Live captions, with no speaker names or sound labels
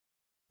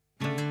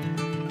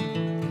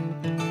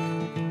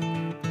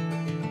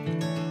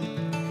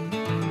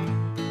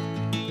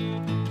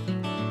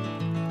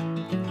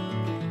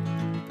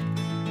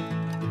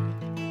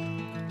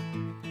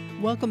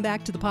Welcome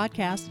back to the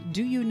podcast,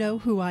 Do You Know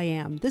Who I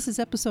Am? This is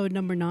episode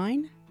number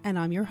 9, and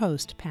I'm your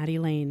host, Patty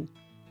Lane.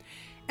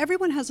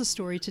 Everyone has a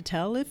story to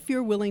tell if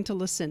you're willing to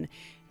listen.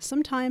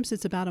 Sometimes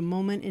it's about a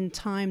moment in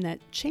time that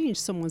changed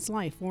someone's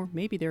life or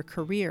maybe their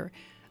career.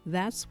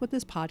 That's what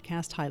this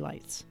podcast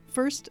highlights.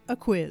 First, a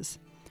quiz.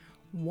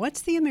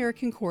 What's the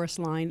American chorus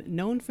line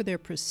known for their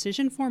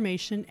precision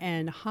formation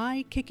and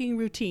high-kicking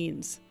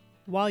routines?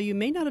 While you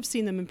may not have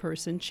seen them in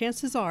person,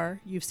 chances are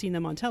you've seen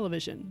them on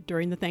television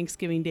during the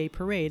Thanksgiving Day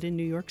Parade in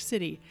New York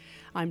City.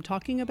 I'm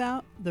talking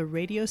about the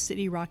Radio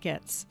City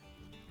Rockettes.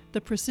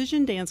 The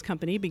Precision Dance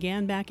Company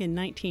began back in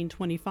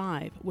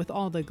 1925 with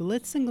all the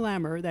glitz and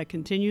glamour that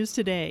continues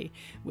today,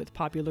 with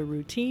popular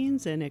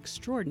routines and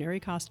extraordinary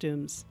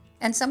costumes.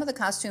 And some of the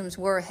costumes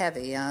were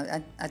heavy.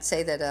 I'd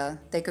say that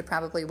they could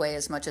probably weigh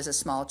as much as a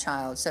small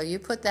child. So you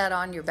put that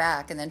on your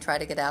back and then try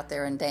to get out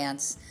there and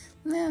dance.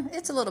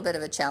 It's a little bit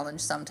of a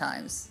challenge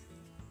sometimes.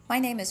 My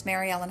name is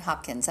Mary Ellen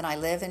Hopkins, and I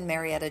live in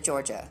Marietta,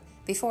 Georgia.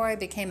 Before I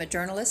became a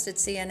journalist at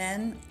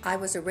CNN, I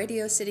was a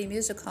Radio City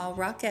Music Hall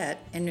rockette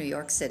in New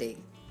York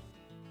City.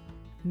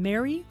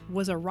 Mary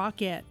was a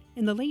rockette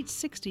in the late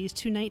 60s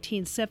to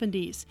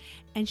 1970s,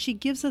 and she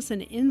gives us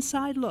an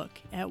inside look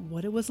at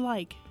what it was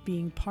like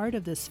being part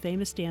of this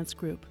famous dance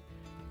group.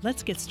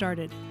 Let's get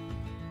started.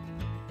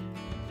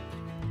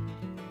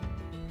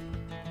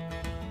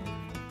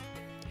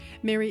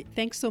 Mary,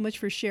 thanks so much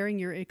for sharing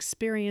your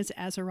experience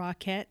as a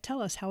rockette.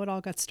 Tell us how it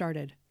all got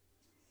started.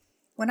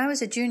 When I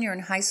was a junior in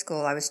high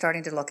school, I was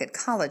starting to look at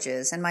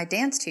colleges, and my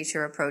dance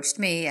teacher approached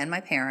me and my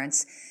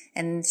parents,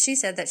 and she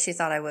said that she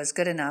thought I was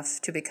good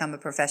enough to become a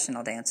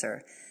professional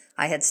dancer.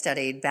 I had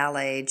studied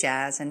ballet,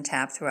 jazz, and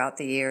tap throughout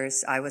the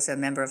years. I was a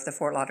member of the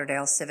Fort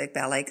Lauderdale Civic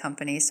Ballet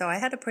Company, so I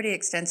had a pretty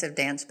extensive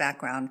dance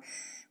background.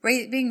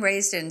 Being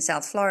raised in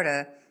South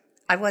Florida,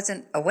 I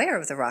wasn't aware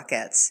of the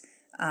Rockettes.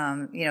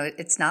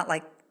 It's not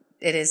like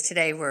it is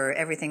today where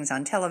everything's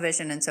on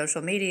television and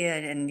social media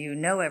and you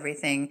know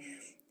everything.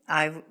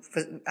 I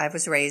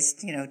was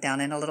raised, down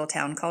in a little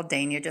town called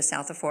Dania, just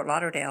south of Fort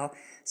Lauderdale,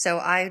 so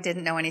I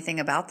didn't know anything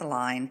about the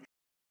line.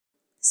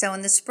 So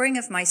in the spring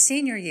of my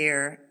senior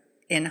year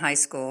in high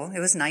school, it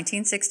was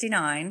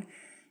 1969,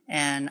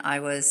 and I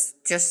was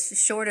just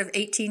short of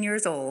 18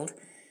 years old,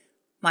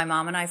 my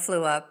mom and I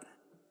flew up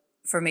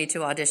for me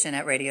to audition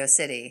at Radio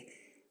City.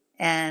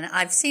 And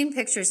I've seen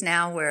pictures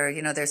now where,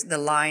 there's the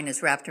line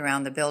is wrapped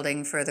around the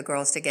building for the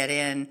girls to get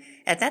in.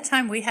 At that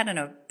time, we had an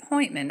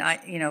appointment.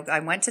 I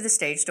went to the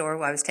stage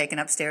door. I was taken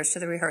upstairs to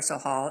the rehearsal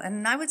hall,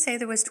 and I would say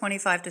there was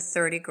 25 to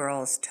 30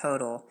 girls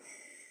total.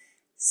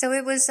 So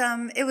it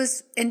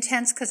was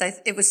intense because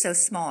it was so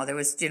small. There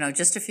was,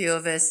 just a few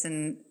of us,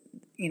 and,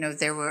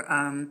 there were,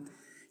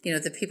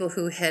 the people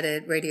who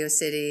headed Radio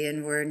City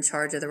and were in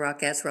charge of the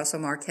Rockettes,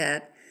 Russell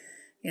Marquette,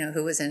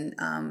 who was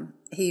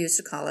he used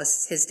to call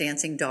us his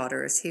dancing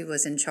daughters. He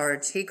was in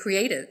charge. He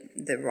created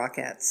the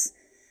Rockettes.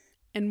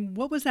 And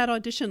what was that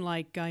audition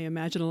like? I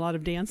imagine a lot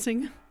of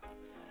dancing.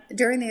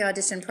 During the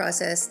audition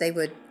process, they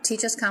would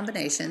teach us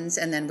combinations,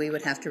 and then we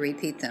would have to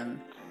repeat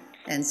them.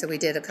 And so we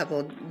did a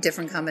couple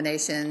different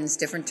combinations,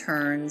 different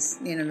turns,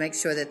 make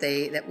sure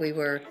that we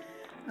were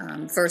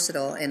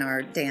versatile in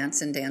our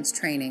dance and dance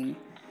training.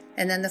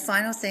 And then the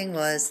final thing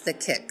was the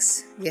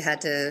kicks. You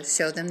had to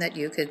show them that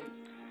you could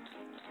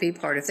be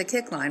part of the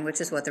kick line,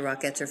 which is what the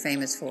Rockettes are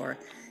famous for.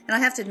 And I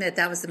have to admit,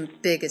 that was the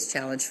biggest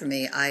challenge for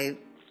me. I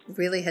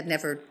really had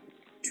never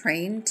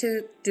trained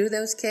to do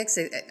those kicks.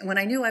 When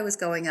I knew I was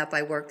going up,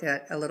 I worked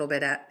a little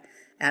bit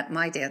at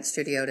my dance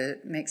studio to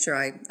make sure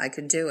I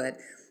could do it.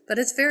 But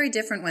it's very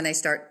different when they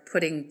start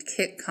putting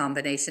kick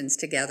combinations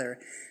together.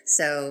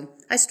 So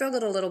I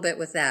struggled a little bit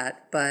with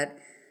that. But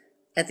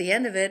at the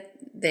end of it,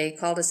 they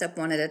called us up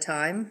one at a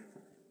time.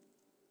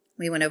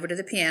 We went over to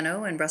the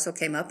piano, and Russell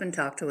came up and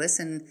talked to us,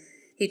 and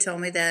he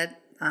told me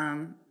that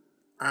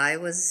I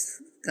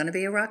was going to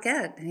be a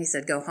rockette. And he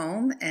said, go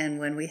home, and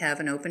when we have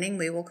an opening,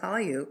 we will call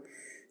you.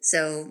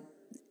 So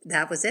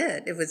that was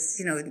it. It was,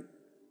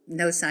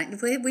 no sign.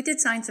 We did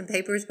sign some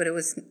papers, but it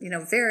was,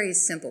 very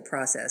simple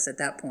process at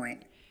that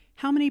point.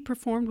 How many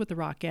performed with the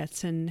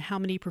Rockettes, and how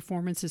many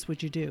performances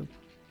would you do?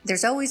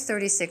 There's always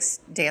 36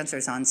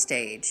 dancers on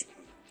stage.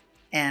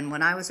 And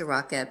when I was a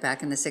rockette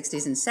back in the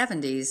 60s and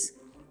 70s,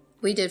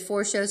 we did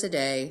 4 shows a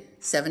day,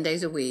 7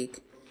 days a week.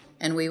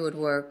 And we would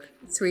work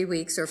 3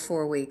 weeks or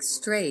 4 weeks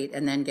straight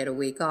and then get a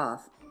week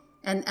off.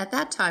 And at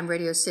that time,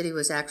 Radio City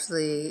was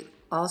actually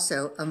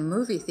also a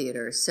movie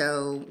theater.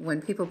 So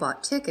when people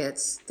bought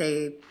tickets,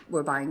 they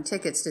were buying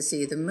tickets to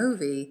see the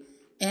movie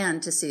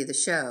and to see the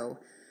show.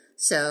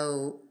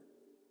 So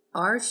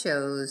our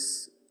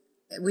shows,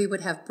 we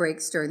would have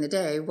breaks during the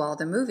day while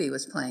the movie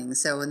was playing.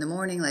 So in the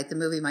morning, the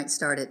movie might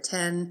start at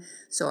 10,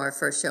 so our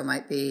first show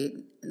might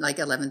be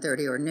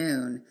 11:30 or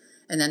noon.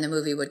 And then the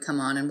movie would come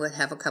on and we'd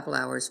have a couple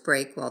hours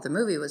break while the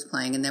movie was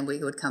playing, and then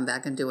we would come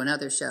back and do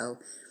another show.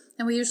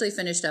 And we usually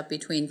finished up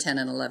between 10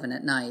 and 11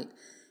 at night,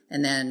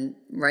 and then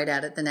right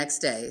at it the next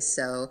day.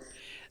 So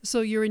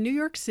So you're in New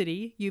York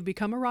City, you've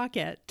become a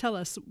rockette. Tell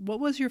us, what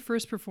was your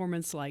first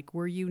performance like?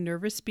 Were you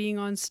nervous being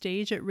on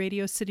stage at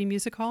Radio City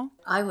Music Hall?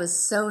 I was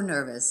so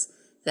nervous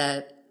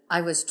that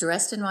I was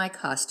dressed in my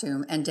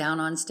costume and down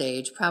on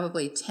stage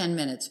probably 10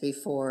 minutes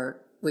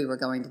before we were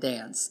going to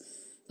dance.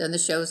 Then the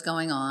show's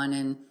going on,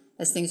 and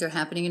as things are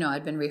happening,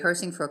 I'd been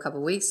rehearsing for a couple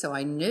of weeks, so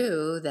I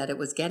knew that it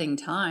was getting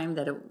time,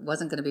 that it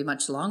wasn't going to be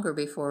much longer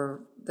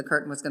before the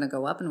curtain was going to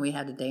go up and we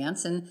had to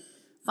dance. And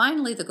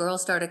finally, the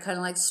girls started kind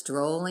of like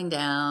strolling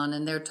down,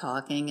 and they're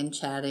talking and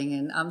chatting,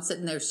 and I'm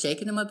sitting there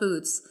shaking in my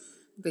boots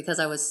because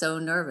I was so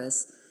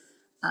nervous.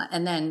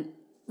 And then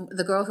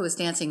the girl who was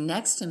dancing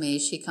next to me,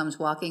 she comes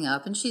walking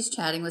up, and she's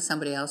chatting with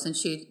somebody else, and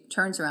she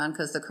turns around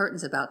because the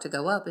curtain's about to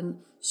go up, and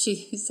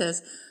she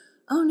says,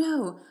 "Oh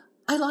no,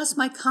 I lost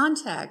my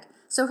contact."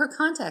 So her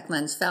contact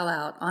lens fell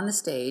out on the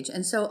stage,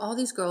 and so all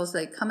these girls,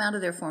 they come out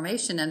of their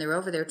formation, and they're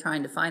over there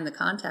trying to find the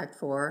contact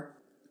for her.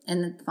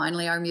 And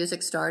finally our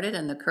music started,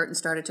 and the curtain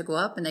started to go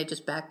up, and they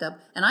just backed up.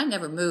 And I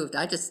never moved.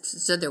 I just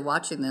stood there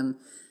watching them.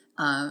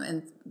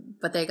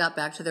 But they got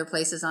back to their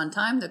places on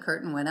time. The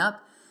curtain went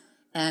up,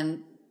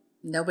 and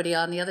nobody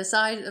on the other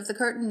side of the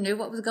curtain knew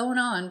what was going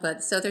on.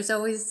 But so there's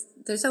always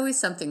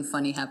something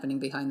funny happening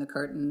behind the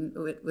curtain.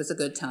 It was a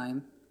good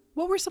time.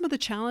 What were some of the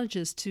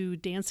challenges to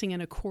dancing in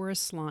a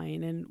chorus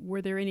line, and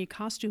were there any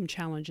costume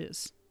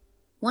challenges?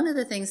 One of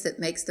the things that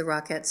makes the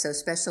Rockettes so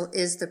special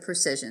is the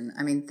precision.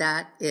 I mean,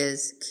 that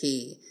is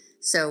key.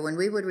 So when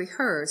we would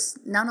rehearse,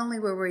 not only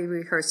were we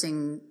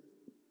rehearsing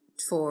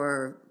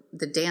for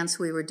the dance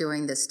we were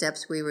doing, the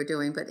steps we were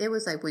doing, but it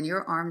was like when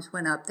your arms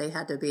went up, they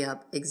had to be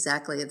up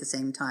exactly at the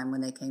same time.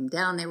 When they came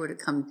down, they were to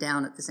come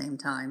down at the same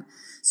time.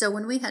 So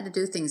when we had to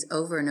do things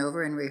over and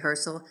over in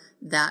rehearsal,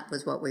 that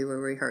was what we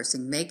were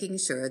rehearsing, making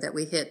sure that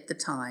we hit the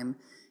time,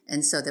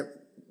 and so that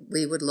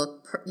we would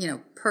look,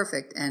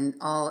 perfect and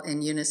all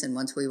in unison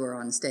once we were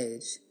on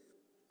stage.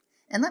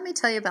 And let me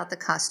tell you about the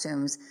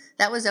costumes.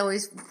 That was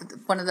always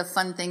one of the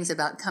fun things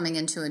about coming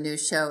into a new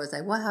show, is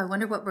like, wow, I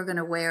wonder what we're going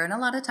to wear. And a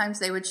lot of times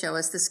they would show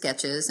us the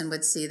sketches and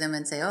would see them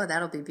and say, oh,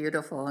 that'll be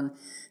beautiful. And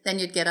then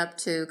you'd get up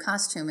to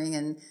costuming,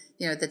 and,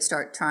 they'd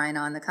start trying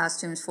on the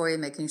costumes for you,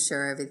 making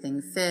sure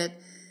everything fit.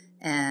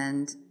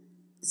 And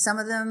some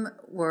of them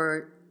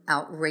were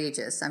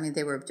outrageous. I mean,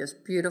 they were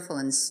just beautiful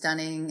and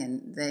stunning,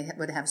 and they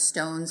would have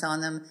stones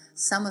on them.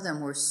 Some of them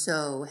were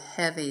so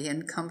heavy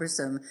and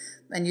cumbersome,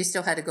 and you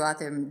still had to go out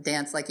there and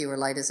dance like you were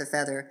light as a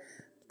feather.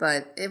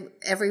 But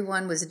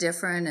everyone was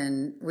different,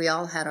 and we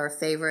all had our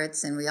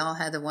favorites, and we all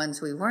had the ones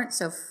we weren't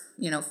so,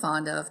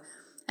 fond of.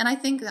 And I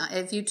think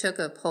if you took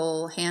a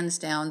poll, hands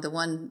down, the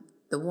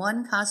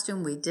one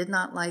costume we did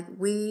not like,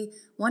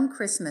 one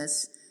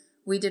Christmas,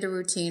 we did a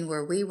routine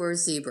where we were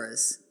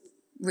zebras,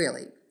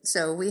 really.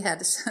 So we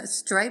had a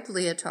striped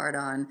leotard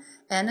on,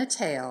 and a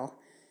tail,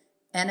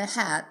 and a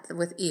hat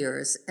with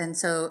ears. And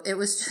so it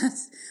was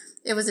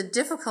a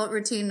difficult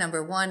routine,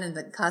 number one, and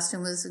the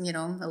costume was, a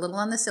little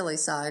on the silly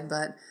side,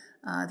 but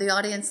the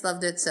audience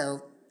loved it,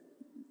 so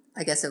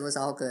I guess it was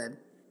all good.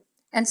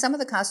 And some of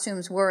the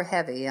costumes were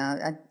heavy.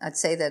 I'd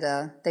say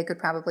that they could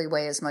probably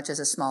weigh as much as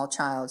a small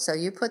child. So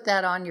you put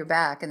that on your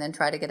back and then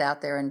try to get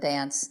out there and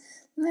dance.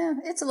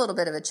 It's a little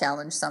bit of a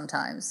challenge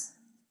sometimes.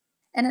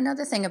 And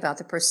another thing about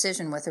the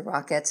precision with the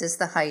Rockettes is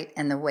the height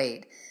and the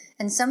weight.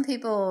 And some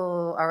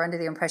people are under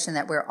the impression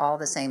that we're all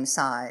the same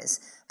size,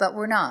 but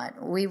we're not.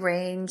 We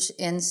range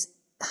in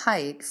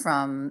height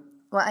from,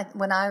 I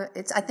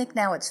think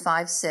now it's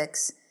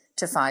 5'6"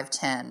 to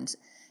 5'10".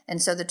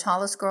 And so the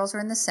tallest girls are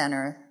in the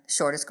center,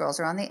 shortest girls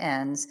are on the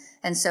ends,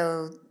 and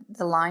so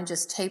the line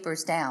just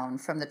tapers down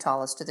from the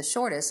tallest to the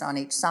shortest on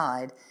each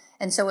side.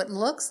 And so it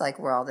looks like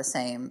we're all the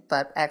same,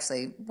 but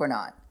actually we're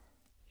not.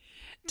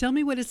 Tell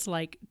me what it's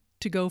like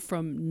to go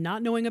from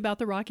not knowing about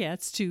the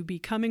Rockettes to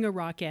becoming a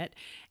Rockette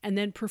and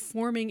then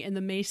performing in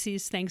the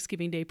Macy's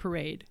Thanksgiving Day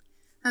Parade.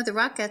 Now, the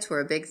Rockettes were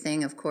a big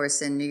thing, of course,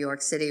 in New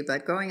York City,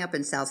 but growing up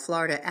in South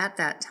Florida at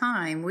that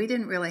time, we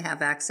didn't really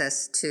have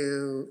access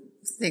to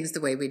things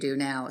the way we do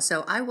now.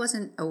 So I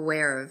wasn't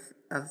aware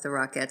of the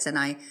Rockettes, and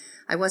I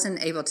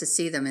wasn't able to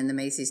see them in the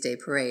Macy's Day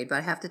Parade. But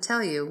I have to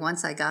tell you,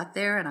 once I got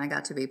there and I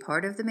got to be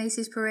part of the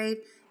Macy's Parade,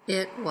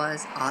 it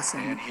was awesome.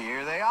 And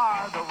here they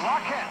are, the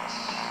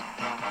Rockettes.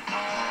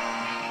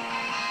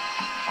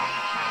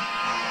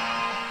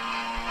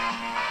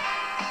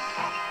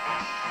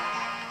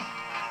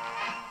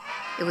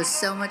 It was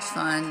so much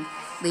fun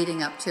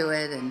leading up to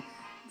it, and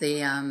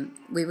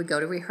we would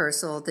go to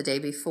rehearsal the day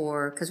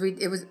before, because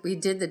we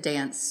did the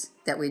dance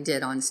that we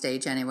did on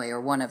stage anyway,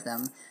 or one of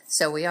them.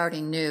 So we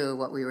already knew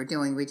what we were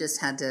doing. We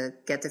just had to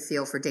get the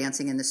feel for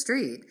dancing in the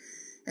street.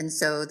 And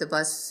so the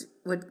bus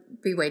would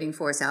be waiting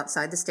for us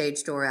outside the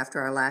stage door after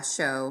our last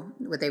show.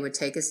 They would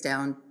take us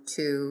down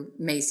to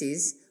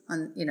Macy's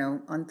on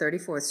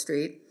 34th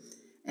Street,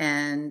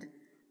 and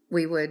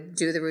we would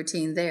do the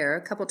routine there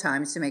a couple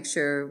times to make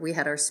sure we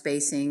had our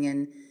spacing.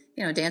 And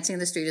dancing in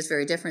the street is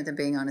very different than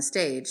being on a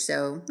stage.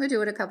 So we'd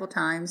do it a couple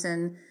times,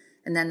 and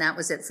then that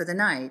was it for the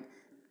night.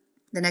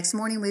 The next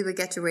morning we would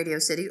get to Radio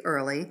City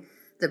early.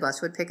 the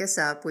bus would pick us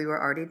up. We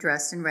were already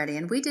dressed and ready,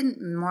 and we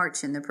didn't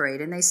march in the parade,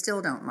 and they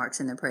still don't march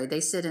in the parade. They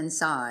sit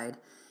inside,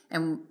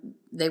 and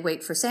they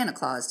wait for Santa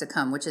Claus to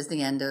come, which is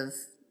the end of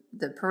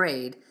the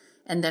parade,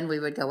 and then we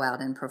would go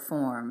out and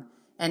perform.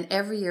 And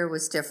every year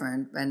was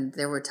different, and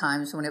there were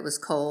times when it was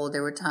cold.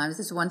 There were times,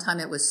 this one time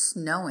it was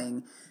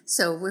snowing,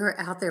 so we were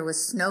out there with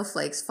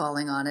snowflakes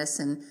falling on us,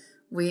 and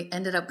we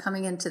ended up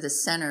coming into the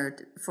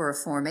center for a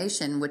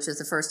formation, which is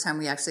the first time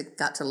we actually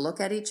got to look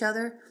at each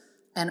other,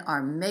 and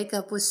our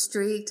makeup was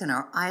streaked, and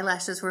our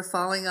eyelashes were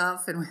falling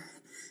off, and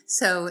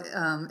so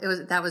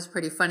that was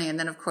pretty funny. And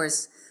then, of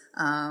course,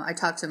 I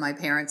talked to my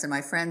parents and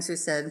my friends who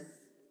said,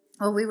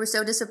 well, we were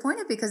so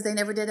disappointed because they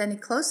never did any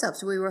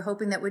close-ups. We were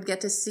hoping that we'd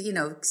get to see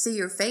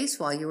your face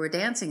while you were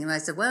dancing. And I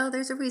said, well,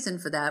 there's a reason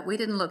for that. We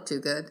didn't look too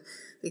good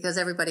because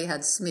everybody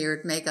had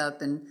smeared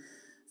makeup and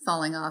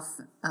falling off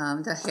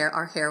the hair.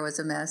 Our hair was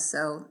a mess.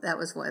 So that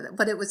was what,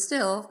 but it was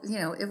still,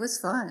 it was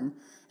fun.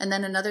 And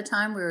then another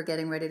time we were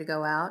getting ready to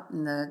go out,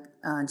 and the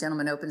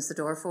gentleman opens the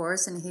door for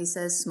us, and he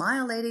says,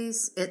 smile,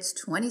 ladies, it's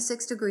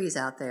 26 degrees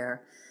out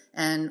there.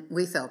 And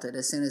we felt it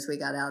as soon as we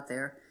got out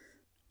there.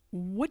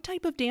 What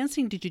type of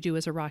dancing did you do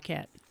as a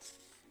Rockette?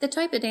 The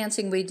type of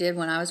dancing we did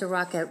when I was a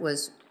Rockette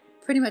was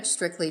pretty much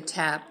strictly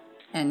tap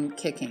and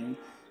kicking.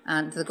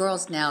 The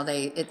girls now,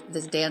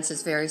 this dance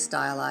is very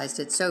stylized.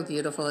 It's so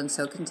beautiful and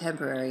so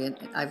contemporary, and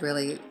I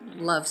really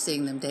love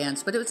seeing them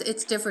dance. But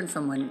it's different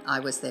from when I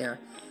was there.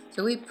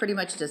 So we pretty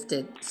much just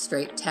did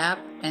straight tap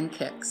and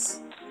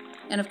kicks.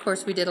 And of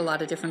course, we did a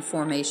lot of different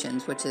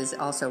formations, which is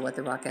also what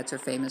the Rockettes are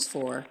famous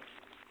for.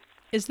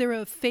 Is there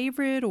a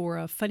favorite or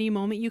a funny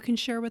moment you can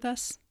share with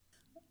us?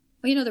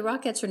 Well, the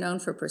Rockettes are known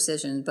for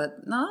precision, but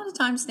a lot of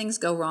times things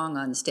go wrong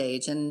on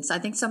stage, and I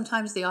think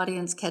sometimes the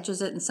audience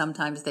catches it and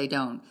sometimes they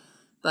don't.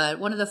 But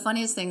one of the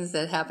funniest things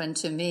that happened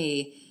to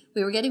me,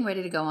 we were getting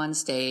ready to go on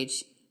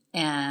stage,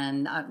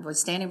 and I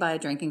was standing by a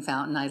drinking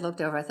fountain. I looked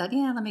over, I thought,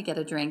 yeah, let me get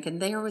a drink,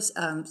 and there was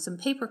some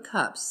paper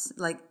cups.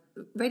 Like,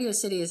 Radio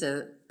City is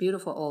a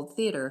beautiful old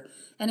theater,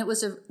 and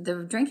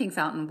the drinking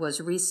fountain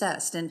was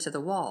recessed into the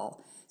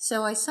wall.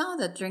 So I saw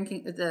the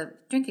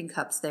drinking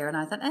cups there, and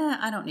I thought,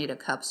 I don't need a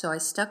cup. So I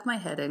stuck my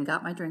head in,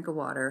 got my drink of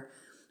water.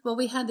 Well,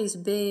 we had these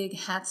big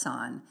hats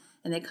on,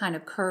 and they kind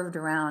of curved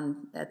around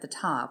at the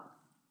top.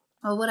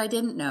 Well, what I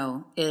didn't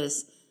know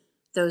is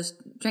those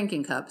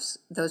drinking cups,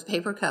 those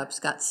paper cups,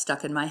 got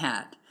stuck in my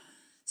hat.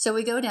 So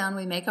we go down,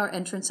 we make our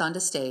entrance onto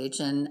stage,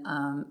 and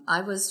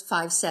I was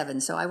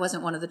 5'7", so I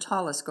wasn't one of the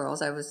tallest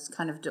girls. I was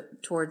kind of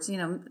towards,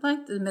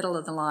 like the middle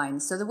of the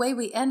line. So the way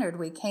we entered,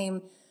 we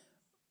came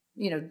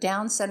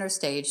down center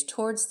stage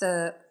towards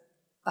the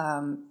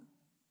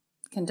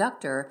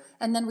conductor,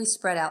 and then we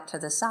spread out to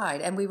the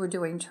side, and we were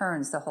doing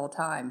turns the whole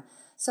time.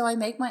 So I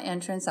make my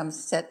entrance, I'm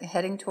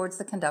heading towards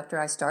the conductor,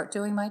 I start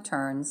doing my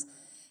turns,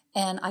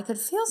 and I could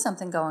feel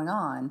something going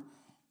on.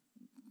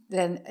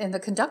 And the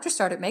conductor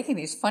started making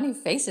these funny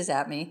faces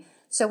at me.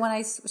 So when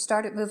I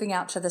started moving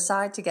out to the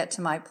side to get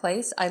to my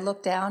place, I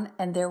looked down,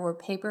 and there were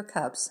paper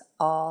cups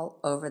all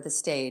over the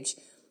stage.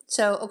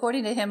 So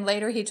according to him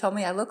later, he told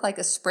me I looked like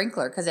a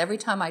sprinkler because every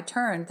time I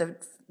turned,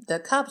 the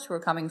cups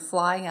were coming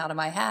flying out of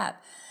my hat.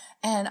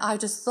 And I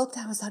just looked,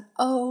 I was like,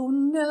 oh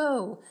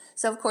no.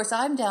 So of course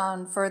I'm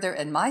down further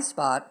in my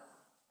spot.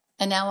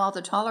 And now all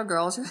the taller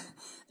girls,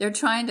 they're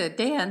trying to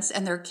dance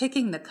and they're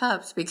kicking the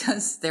cups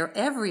because they're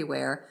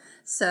everywhere.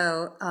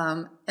 So,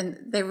 and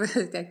they were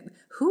like,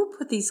 who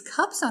put these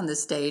cups on the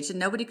stage? And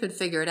nobody could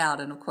figure it out.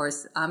 And of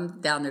course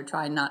I'm down there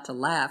trying not to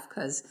laugh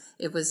because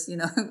it was,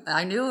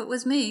 I knew it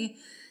was me.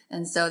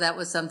 And so that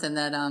was something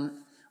that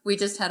we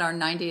just had our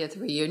 90th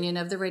reunion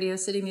of the Radio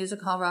City Music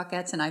Hall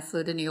Rockettes, and I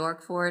flew to New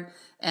York for it.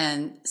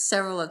 And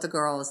several of the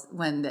girls,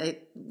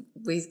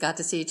 we got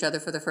to see each other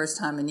for the first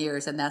time in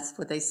years, and that's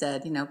what they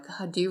said,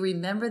 God, do you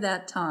remember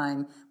that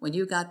time when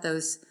you got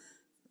those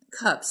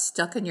cups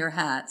stuck in your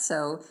hat?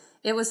 So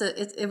it was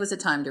a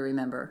time to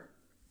remember.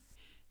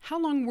 How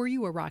long were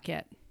you a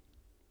Rockette?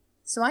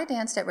 So I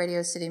danced at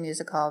Radio City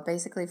Music Hall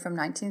basically from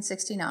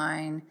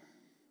 1969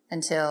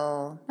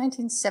 until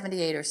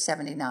 1978 or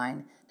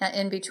 79. Now,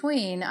 in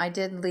between, I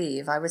did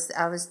leave. I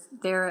was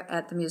there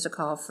at the music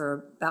hall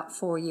for about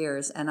 4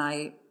 years, and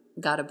I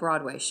got a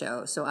Broadway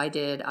show. So I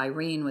did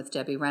Irene with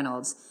Debbie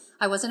Reynolds.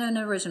 I wasn't an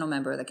original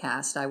member of the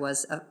cast. I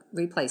was a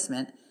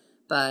replacement,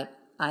 but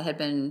I had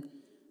been,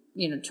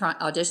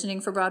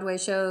 auditioning for Broadway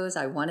shows.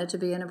 I wanted to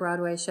be in a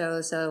Broadway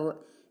show. So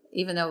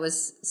even though it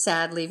was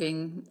sad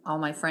leaving all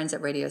my friends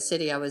at Radio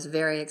City, I was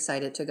very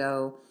excited to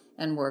go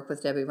and work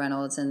with Debbie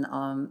Reynolds, and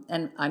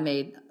I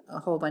made a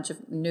whole bunch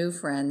of new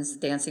friends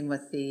dancing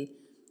with the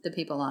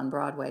people on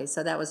Broadway.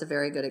 So that was a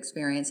very good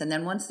experience. And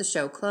then once the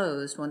show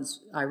closed, once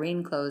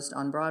Irene closed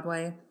on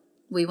Broadway,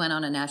 we went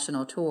on a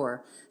national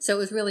tour. So it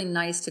was really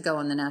nice to go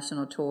on the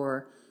national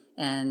tour,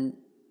 and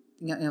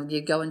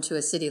you'd go into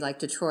a city like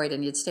Detroit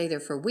and you'd stay there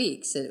for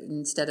weeks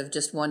instead of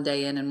just one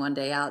day in and one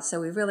day out. So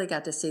we really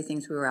got to see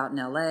things. We were out in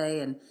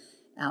LA and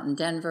out in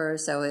Denver.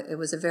 So it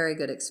was a very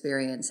good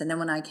experience. And then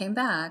when I came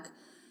back,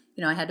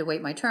 I had to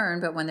wait my turn,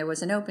 but when there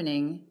was an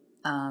opening,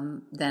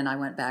 then I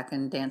went back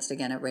and danced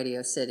again at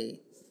Radio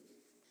City.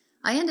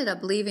 I ended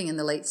up leaving in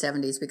the late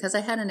 70s because I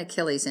had an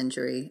Achilles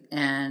injury,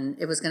 and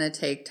it was going to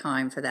take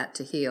time for that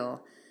to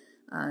heal.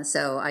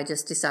 So I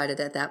just decided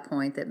at that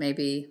point that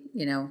maybe,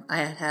 I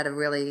had had a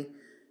really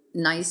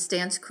nice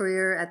dance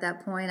career at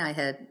that point. I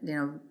had,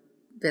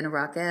 been a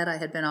rockette. I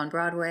had been on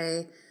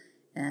Broadway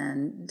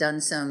and done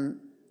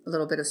a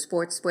little bit of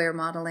sportswear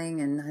modeling,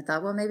 and I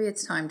thought, well, maybe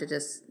it's time to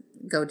just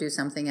go do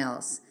something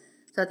else.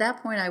 So at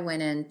that point, I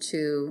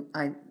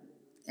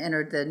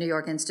entered the New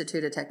York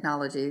Institute of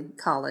Technology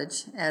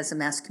College as a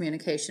mass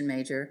communication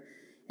major,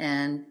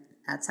 and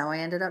that's how I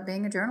ended up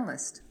being a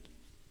journalist.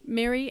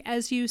 Mary,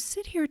 as you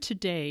sit here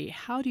today,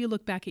 how do you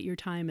look back at your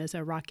time as a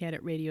rockette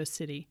at Radio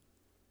City?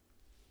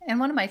 And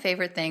one of my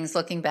favorite things,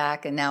 looking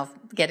back and now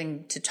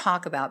getting to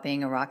talk about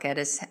being a rockette,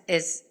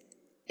 is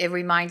it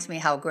reminds me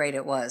how great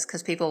it was,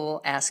 because people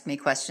will ask me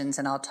questions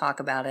and I'll talk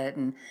about it,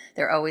 and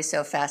they're always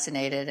so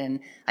fascinated. And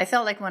I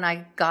felt like when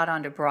I got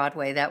onto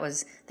Broadway, that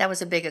was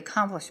a big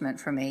accomplishment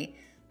for me.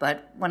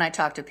 But when I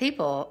talk to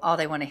people, all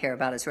they want to hear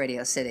about is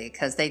Radio City,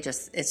 because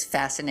it's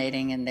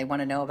fascinating, and they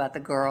want to know about the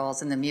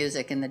girls and the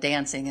music and the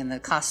dancing and the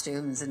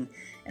costumes and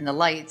the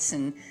lights.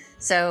 And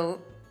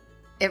so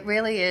it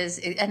really is,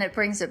 and it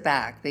brings it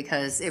back,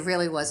 because it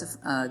really was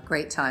a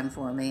great time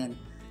for me, and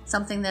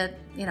something that,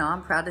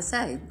 I'm proud to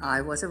say,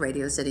 I was a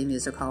Radio City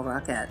Music Hall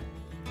rockette.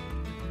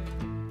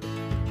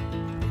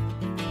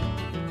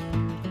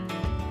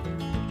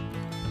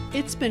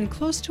 It's been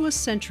close to a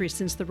century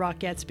since the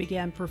Rockettes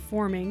began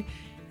performing,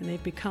 and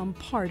they've become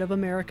part of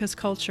America's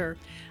culture.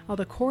 While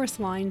the chorus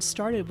line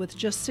started with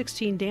just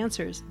 16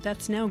 dancers,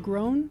 that's now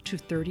grown to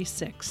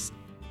 36.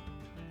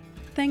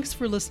 Thanks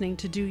for listening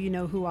to Do You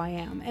Know Who I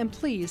Am? And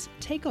please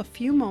take a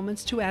few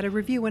moments to add a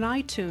review in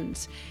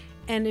iTunes.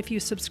 And if you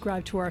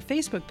subscribe to our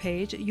Facebook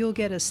page, you'll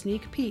get a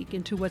sneak peek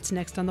into what's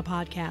next on the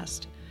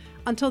podcast.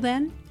 Until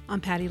then,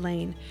 I'm Patty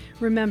Lane.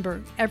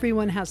 Remember,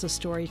 everyone has a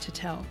story to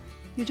tell.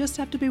 You just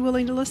have to be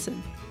willing to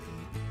listen.